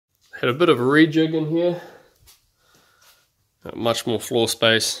had a bit of a rejig in here. Much more floor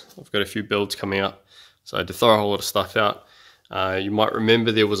space. I've got a few builds coming up, so I had to throw a whole lot of stuff out. You might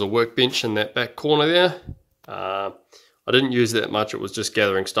remember there was a workbench in that back corner there. I didn't use that much, it was just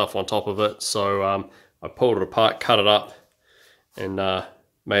gathering stuff on top of it, so I pulled it apart, cut it up, and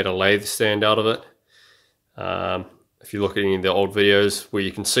made a lathe stand out of it. If you look at any of the old videos where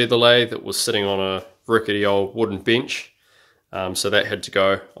you can see the lathe, it was sitting on a rickety old wooden bench, so that had to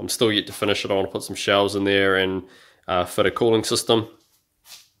go. I'm still yet to finish it. I want to put some shelves in there and fit a cooling system.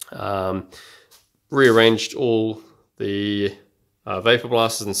 Rearranged all the vapor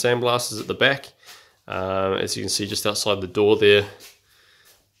blasters and sand blasters at the back. As you can see, just outside the door there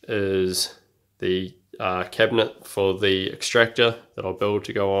is the cabinet for the extractor that I'll build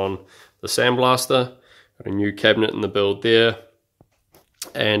to go on the sandblaster. Got a new cabinet in the build there.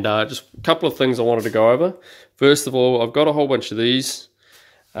 And just a couple of things I wanted to go over. First of all, I've got a whole bunch of these.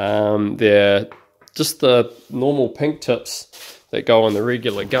 They're just the normal pink tips that go on the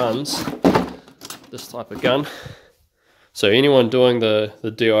regular guns. This type of gun. So anyone doing the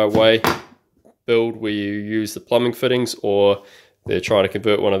DIY build where you use the plumbing fittings, or they're trying to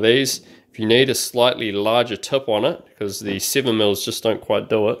convert one of these, if you need a slightly larger tip on it, because the 7mm just don't quite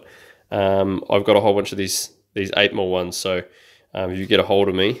do it, I've got a whole bunch of these 8mm ones, so if you get a hold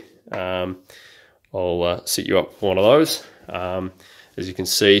of me, I'll set you up with one of those. As you can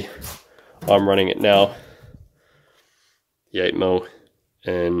see, I'm running it now, the 8mm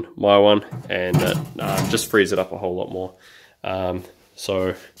in my one, and it just frees it up a whole lot more.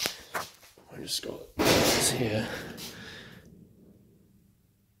 So I just got this here.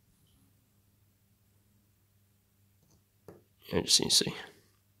 Yeah, just so you see.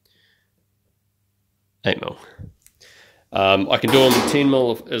 8mm. I can do them in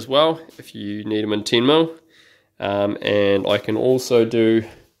 10mm as well if you need them in 10mm, and I can also do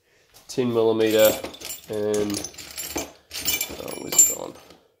 10mm in, where's it gone?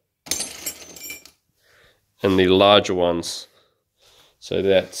 In the larger ones. So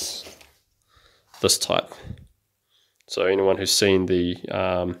that's this type. So anyone who's seen the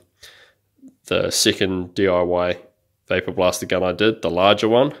second DIY vapor blaster gun I did, the larger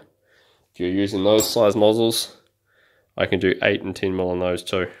one, if you're using those size nozzles, I can do 8 and 10mm on those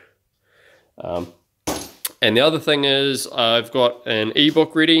too. And the other thing is, I've got an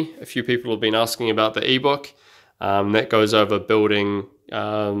ebook ready. A few people have been asking about the ebook. That goes over building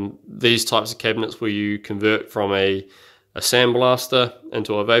these types of cabinets where you convert from a sandblaster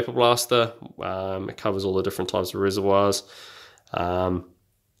into a vapor blaster. It covers all the different types of reservoirs,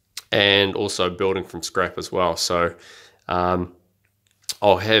 and also building from scrap as well. So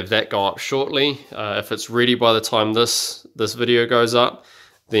I'll have that go up shortly. If it's ready by the time this video goes up,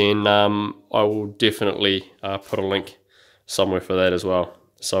 then I will definitely put a link somewhere for that as well.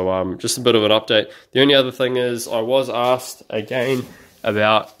 So just a bit of an update. The only other thing is, I was asked again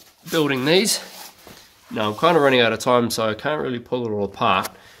about building these. Now I'm kind of running out of time, so I can't really pull it all apart,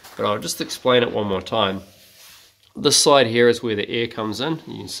 but I'll just explain it one more time. This side here is where the air comes in.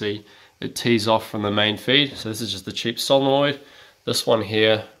 You can see it tees off from the main feed. So this is just the cheap solenoid. This one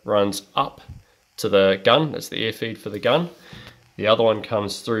here runs up to the gun. That's the air feed for the gun. The other one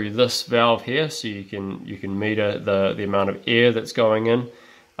comes through this valve here, so you can meter the amount of air that's going in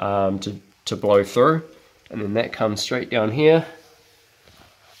to blow through. And then that comes straight down here,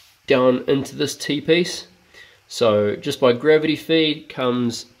 down into this T-piece. So just by gravity feed,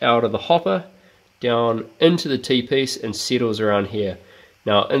 comes out of the hopper, down into the T-piece and settles around here.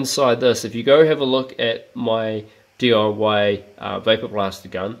 Now inside this, if you go have a look at my DIY vapor blaster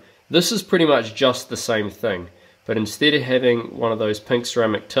gun, this is pretty much just the same thing, but instead of having one of those pink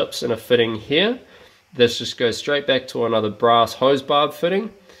ceramic tips and a fitting here, this just goes straight back to another brass hose barb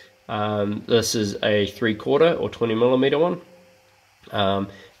fitting. This is a 3/4 or 20mm one,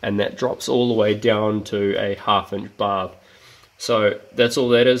 and that drops all the way down to a 1/2 inch barb. So that's all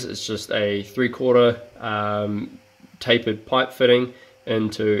that is. It's just a 3/4 tapered pipe fitting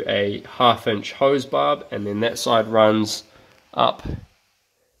into a 1/2 inch hose barb, and then that side runs up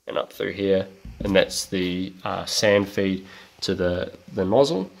and up through here, and that's the sand feed to the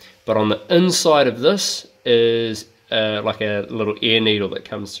nozzle. But on the inside of this is like a little air needle that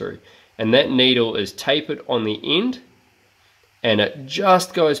comes through, and that needle is tapered on the end, and it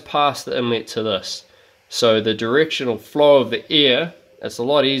just goes past the inlet to this. So the directional flow of the air, it's a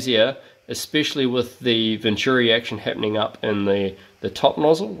lot easier, especially with the Venturi action happening up in the top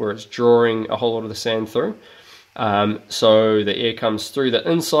nozzle where it's drawing a whole lot of the sand through. So the air comes through the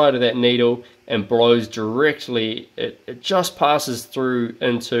inside of that needle and blows directly, it just passes through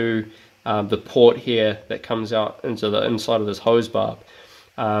into the port here that comes out into the inside of this hose barb.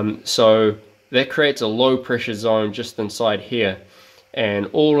 So that creates a low pressure zone just inside here, and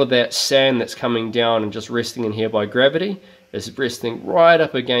all of that sand that's coming down and just resting in here by gravity is resting right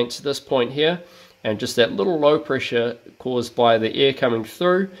up against this point here, and just that little low pressure caused by the air coming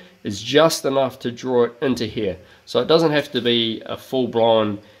through is just enough to draw it into here. So it doesn't have to be a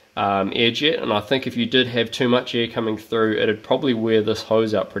full-blown air jet, and I think if you did have too much air coming through, it'd probably wear this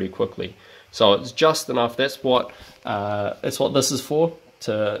hose out pretty quickly. So it's just enough. That's what this is for,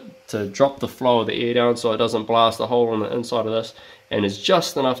 to drop the flow of the air down so it doesn't blast a hole on the inside of this, and it's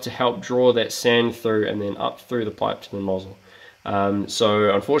just enough to help draw that sand through and then up through the pipe to the nozzle.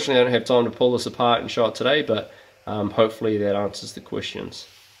 So unfortunately I don't have time to pull this apart and show it today, but hopefully that answers the questions.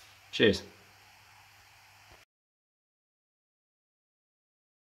 Cheers.